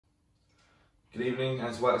Good evening,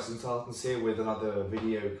 and Tartans here with another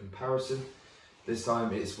video comparison. This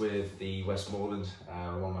time it's with the Westmorland,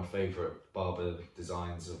 one of my favourite Barbour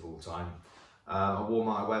designs of all time. I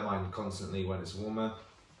wear mine constantly when it's warmer.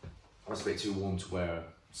 It's a bit too warm to wear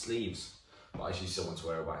sleeves, but I actually still want to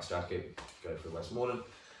wear a wax jacket. Go for the Westmorland.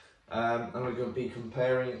 I'm going to be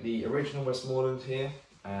comparing the original Westmorland here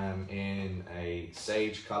in a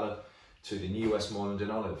sage colour to the new Westmorland in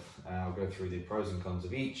olive. I'll go through the pros and cons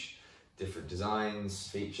of each, different designs,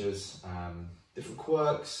 features, different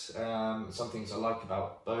quirks, some things I like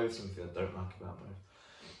about both, some things I don't like about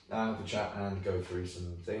both. Have a chat and go through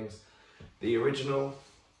some things. The original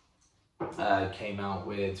came out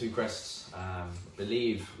with two crests, I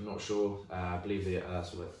believe the sort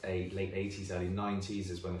of late 80s, early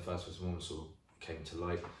 90s is when the first Westmorland sort of came to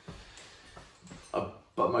light.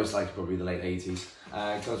 But most likely probably the late 80s.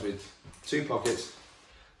 It comes with two pockets.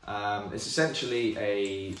 It's essentially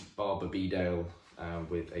a Barbour Beadale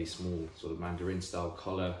with a small sort of mandarin style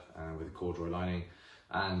collar with a corduroy lining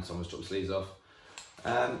and someone's chopped sleeves off.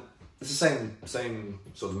 It's the same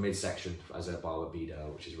sort of midsection as a Barbour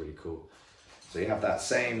Beadale, which is really cool. So you have that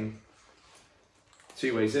same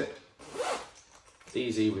two-way zip,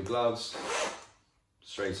 easy with gloves,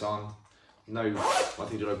 straight on.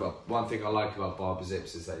 One thing I like about Barbour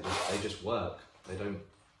zips is that they just work. They don't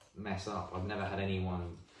mess up. I've never had any of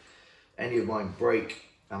mine break,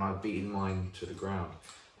 and I've beaten mine to the ground.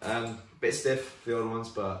 Bit stiff, the other ones,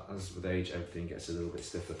 but as with age, everything gets a little bit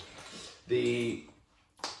stiffer. The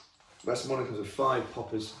Westmorland comes with 5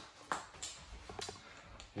 poppers.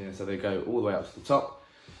 Yeah, so they go all the way up to the top.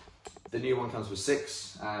 The new one comes with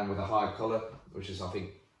 6 and with a higher collar, which is, I think,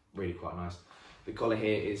 really quite nice. The collar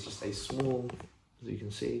here is just a small, as you can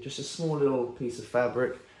see, just a small little piece of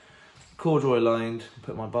fabric, corduroy lined.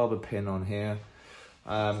 Put my Barbour pin on here.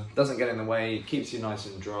 Doesn't get in the way, keeps you nice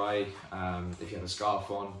and dry. If you have a scarf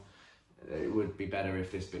on, it would be better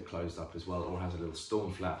if this bit closed up as well, or has a little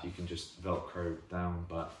storm flap. You can just Velcro down,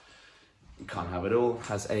 but you can't have it all.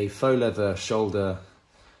 Has a faux leather shoulder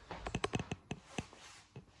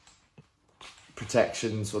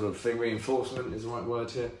protection sort of thing, reinforcement is the right word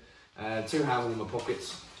here. 2 hand warmer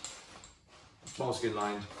pockets, moleskin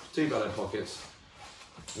lined, 2 bellow pockets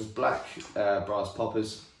with black brass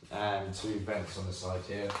poppers and 2 vents on the side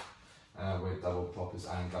here with double poppers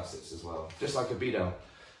and gussets as well, just like a Beadale.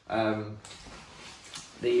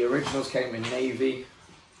 The originals came in navy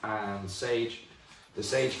and sage. The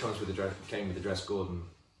sage came with the dress Gordon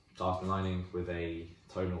tartan lining with a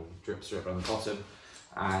tonal drip strip on the bottom,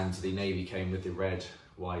 and the navy came with the red,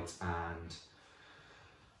 white and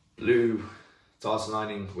blue tartan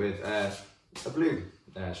lining with a blue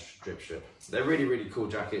drip strip. They're really cool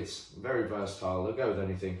jackets, very versatile. They'll go with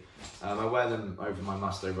anything. I wear them over my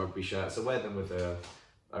Musto rugby shirts. I wear them with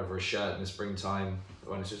over a shirt in the springtime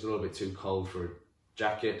when it's just a little bit too cold for a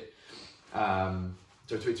jacket. So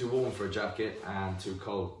it's a bit too warm for a jacket and too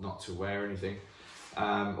cold not to wear anything.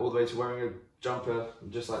 All the way to wearing a jumper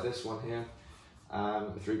just like this one here,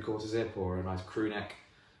 a 3/4 zip or a nice crew neck.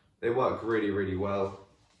 They work really well.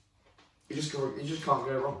 You just can't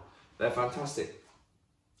go wrong. They're fantastic.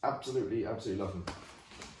 Absolutely love them.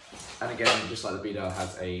 And again, just like the Beadale,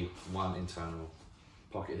 has one internal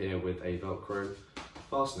pocket here with a Velcro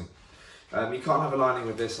fastening. You can't have a lining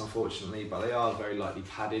with this, unfortunately, but they are very lightly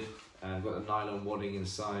padded and got a nylon wadding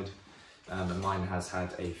inside. And mine has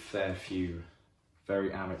had a fair few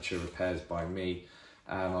very amateur repairs by me.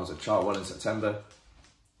 I was at Chartwell in September.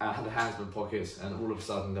 I had a handsman pocket, and all of a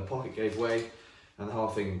sudden the pocket gave way and the whole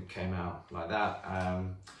thing came out like that.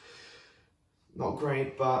 Not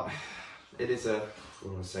great, but it is a,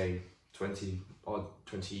 what do I say,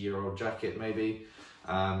 20-year-old jacket maybe.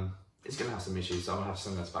 It's going to have some issues, so I'm going to have to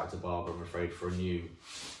send this back to Barbour, I'm afraid, for a new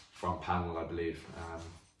front panel, I believe.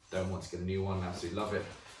 Don't want to get a new one, absolutely love it.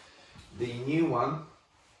 The new one,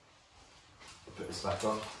 I'll put this back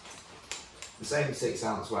on. The same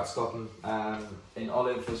 6-ounce wax cotton, in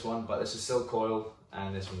olive this one, but this is silk oil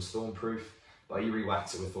and this one's Thornproof, but you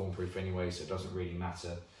re-wax it with Thornproof anyway, so it doesn't really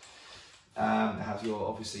matter. It has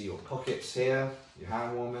obviously your pockets here, your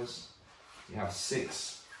hand warmers. You have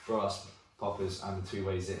 6 brass poppers and the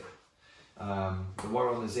 2-way zip. The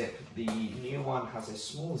worry on the zip, the new one has a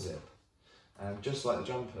small zip, just like the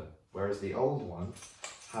jumper, whereas the old one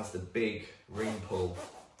has the big ring pull.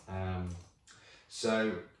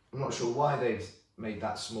 So I'm not sure why they've made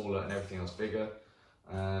that smaller and everything else bigger.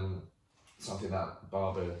 Something that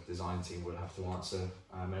Barbour design team would have to answer.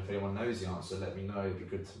 And if anyone knows the answer, let me know. It'd be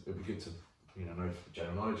good to know for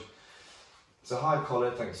general knowledge. It's a high collar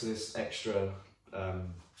thanks to this extra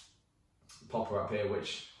popper up here,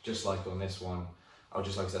 which just like on this one,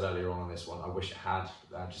 just like I said earlier on this one, I wish it had,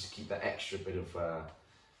 just to keep that extra bit of,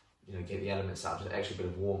 you know, get the elements out, just an extra bit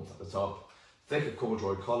of warmth at the top. Thicker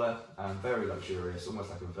corduroy collar, very luxurious, almost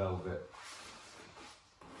like a velvet.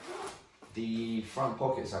 The front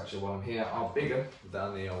pockets actually, while I'm here, are bigger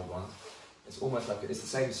than the old ones. It's almost like, it's the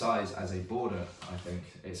same size as a border, I think.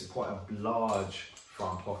 It's quite a large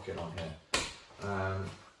front pocket on here.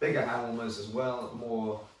 Bigger hand warmers as well,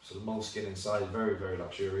 more sort of moleskin inside, very, very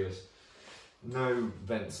luxurious. No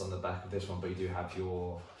vents on the back of this one, but you do have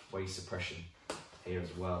your waist suppression here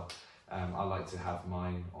as well. I like to have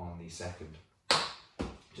mine on the second.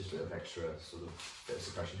 Just a bit of extra sort of bit of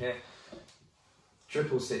suppression here.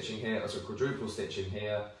 Triple stitching here, also quadruple stitching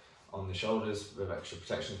here on the shoulders with extra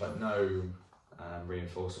protection, but no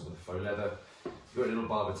reinforcement with the faux leather. You've got a little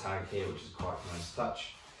Barbour tag here, which is quite a nice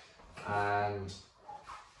touch. And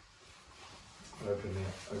open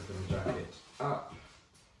the jacket up,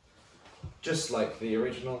 just like the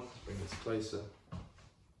original. Let's bring this closer.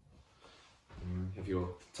 You have your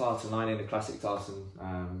tartan lining, the classic tartan,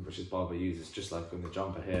 which is Barbour uses, just like on the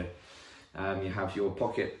jumper here. You have your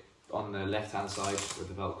pocket on the left hand side with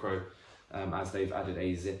the Velcro, as they've added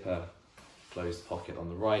a zipper closed pocket on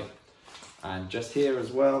the right. And just here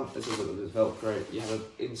as well, this is with this Velcro, you have an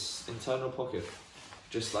internal pocket,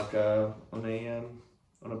 just like on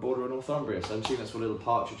a border of Northumbria. So I'm assuming that's for little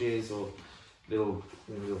partridges or little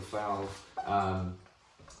fowl.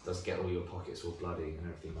 Doesn't get all your pockets all bloody and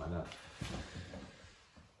everything like that.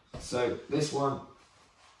 So this one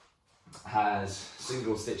has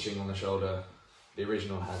single stitching on the shoulder. The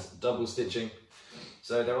original has double stitching.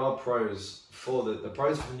 So there are pros for the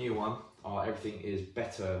pros for the new one are everything is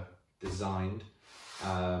better designed.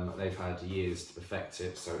 They've had years to perfect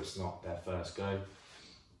it, so it's not their first go.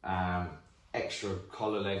 Extra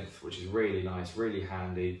collar length, which is really nice, really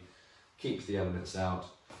handy, keeps the elements out.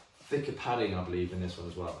 Thicker padding, I believe, in this one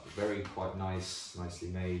as well. Very quite nice, nicely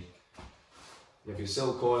made. You have your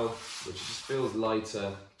silk oil, which just feels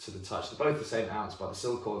lighter to the touch. They're both the same ounce, but the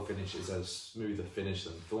silk oil finish is a smoother finish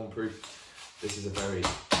than Thornproof. This is a very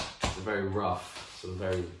rough,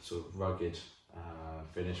 very rugged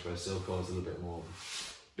finish, where silk oil is a little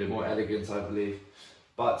bit more elegant, I believe.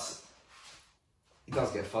 But it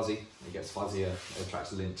does get fuzzy. It gets fuzzier. It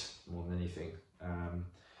attracts lint more than anything.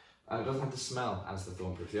 And it doesn't have the smell as the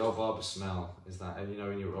Thornproof. The old Barbour smell is that, and you know,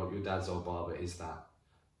 in your dad's old Barbour is the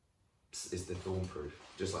Thornproof,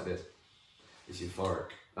 just like this. It's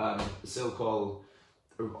euphoric. The silk oil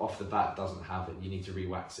off the bat doesn't have it. You need to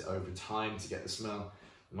re-wax it over time to get the smell.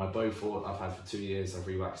 My Beaufort I've had for 2 years. I've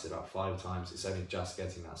re-waxed it about 5 times. It's only just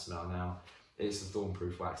getting that smell now. It's the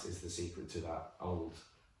Thornproof wax is the secret to that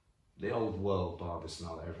the old world Barbour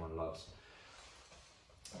smell that everyone loves.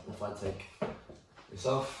 If I take this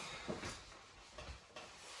off,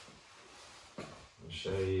 I'll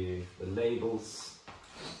show you the labels.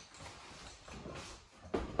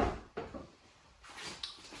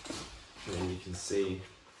 Here you can see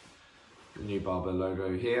the new Barbour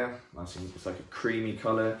logo here. It's like a creamy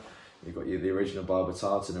colour. You've got the original Barbour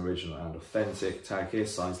Tartan, original and authentic. Tag here,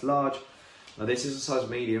 size large. Now this is a size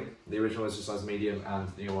medium. The original is a size medium, and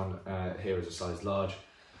the new one here is a size large.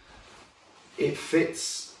 It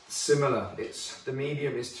fits similar. The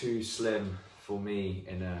medium is too slim for me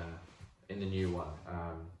in the new one.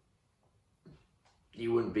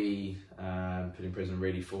 You wouldn't be put in prison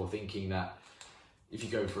really for thinking that if you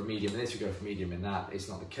go for a medium in this, you go for a medium in that. It's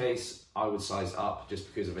not the case. I would size up just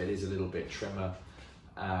because of it is a little bit trimmer.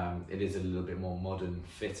 It is a little bit more modern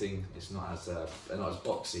fitting. It's not as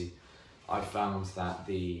boxy. I found that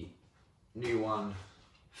the new one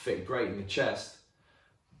fit great in the chest,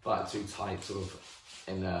 but too tight sort of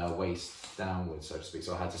in the waist downwards, so to speak.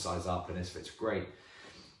 So I had to size up, and this fits great.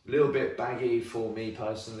 A little bit baggy for me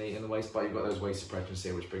personally in the waist, but you've got those waist suppressions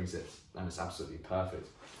here, which brings it, and it's absolutely perfect.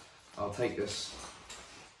 I'll take this,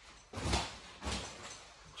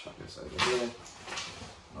 chuck this over here.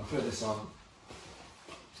 I'll put this on.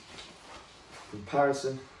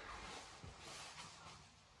 Comparison.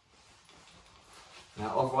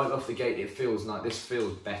 Now, right off the gate, it feels like this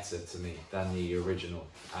feels better to me than the original,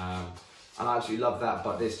 and I actually love that.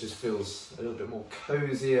 But this just feels a little bit more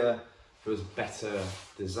cozier, feels better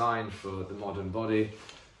designed for the modern body.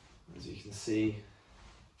 As you can see,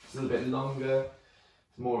 it's a little bit longer.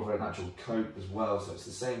 It's more of an actual coat as well, so it's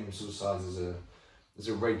the same sort of size as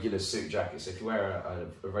a regular suit jacket. So if you wear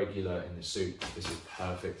a regular in the suit, this is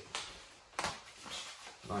perfect.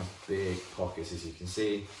 Nice big pockets, as you can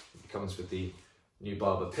see. It comes with the new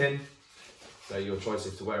Barbour pin, so your choice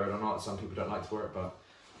if to wear it or not. Some people don't like to wear it, but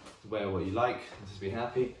wear what you like and just be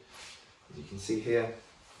happy. As you can see here,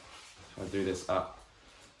 if I do this up,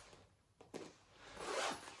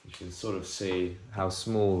 You can sort of see how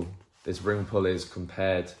small this ring pull is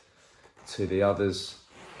compared to the others.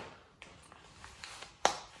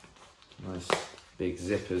 Nice big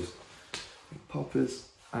zippers, big poppers.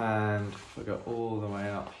 And if I go all the way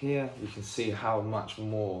up here, you can see how much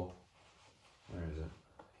more, where is it?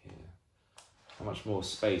 Here. How much more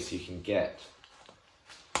space you can get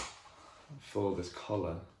for this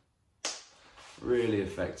collar. Really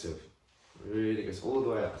effective. Really goes all the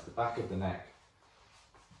way up to the back of the neck.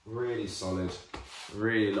 Really solid.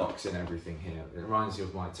 Really locks in everything here. It reminds you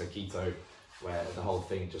of my taquito, where the whole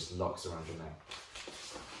thing just locks around your neck.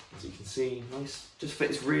 As you can see, nice. Just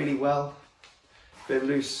fits really well. Bit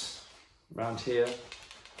loose around here.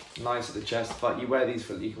 Nice at the chest, but you can wear these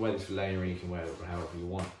for layering. You can wear it however you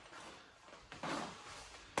want.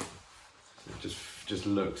 It just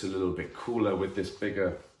looks a little bit cooler with this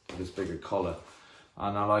bigger collar.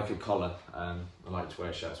 And I like a collar. I like to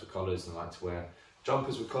wear shirts with collars, and I like to wear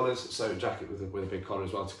jumpers with collars. So a jacket with a big collar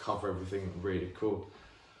as well to cover everything. Really cool.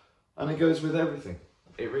 And it goes with everything.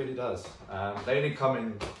 It really does. They only come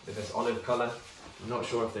in this olive colour. I'm not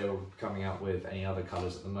sure if they're coming out with any other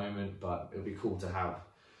colours at the moment, but it would be cool to have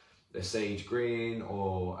a sage green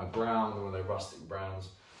or a brown, or one of those rustic browns.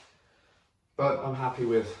 But I'm happy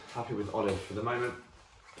with olive for the moment.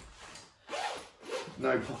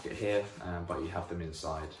 No pocket here, but you have them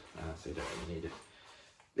inside, so you don't really need it.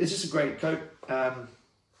 It's just a great coat.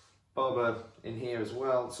 Barbour in here as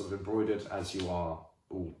well, sort of embroidered, as you all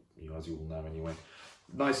know anyway.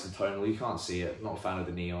 Nice and tonal, you can't see it. Not a fan of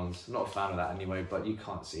the neons, not a fan of that anyway, but you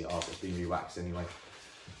can't see it after it's been re-waxed anyway.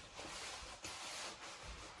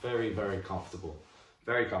 Very, very comfortable.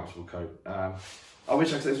 Very comfortable coat. I wish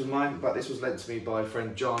I could say this was mine, but this was lent to me by a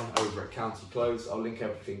friend John over at County Clothes. I'll link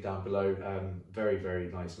everything down below. Very, very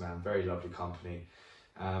nice man, very lovely company.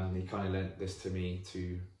 He kind of lent this to me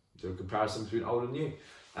to do a comparison between old and new.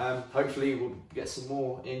 Hopefully we'll get some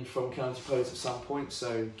more in from County Clothes at some point,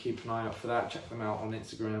 so keep an eye out for that. Check them out on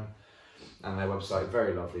Instagram and their website.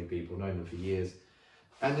 Very lovely people, known them for years.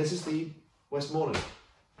 And this is the Westmorland.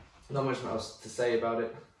 Not much else to say about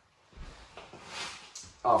it.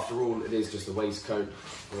 After all, it is just a waistcoat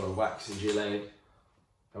or a wax gilet,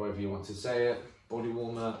 however you want to say it. Body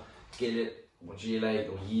warmer, gillet, or gilet,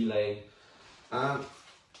 or gilet.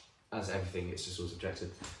 As everything, it's just all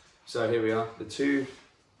subjective. So here we are, the two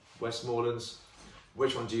Westmorlands.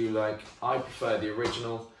 Which one do you like? I prefer the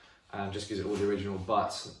original, just because it's all the original,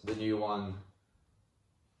 but the new one,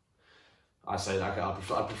 I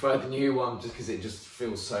prefer the new one just because it just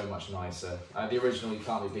feels so much nicer. The original, you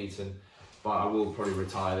can't be beaten, but I will probably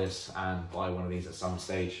retire this and buy one of these at some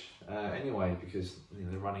stage anyway, because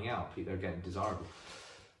they're running out, they're getting desirable.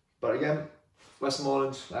 But again,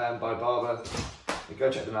 Westmorland by Barbour. Go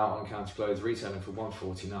check them out on County Clothes, retailing for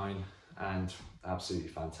 £1.49, and absolutely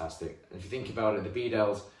fantastic. And if you think about it, the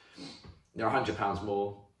Beadles, they're £100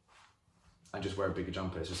 more, and just wear a bigger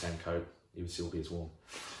jumper. It's the same coat, you would still be as warm.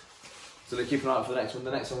 So keep an eye out for the next one.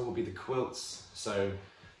 The next one will be the quilts. So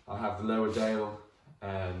I'll have the Lowerdale,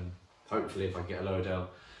 hopefully if I get a Lowerdale,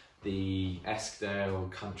 the Eskdale,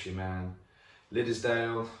 Countryman,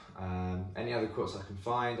 Liddesdale, any other quilts I can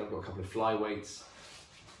find. I've got a couple of flyweights.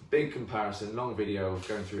 Big comparison, long video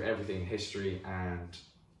going through everything, history and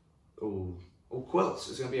all quilts.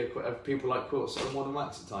 It's going to be people like quilts more than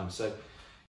wax at times. So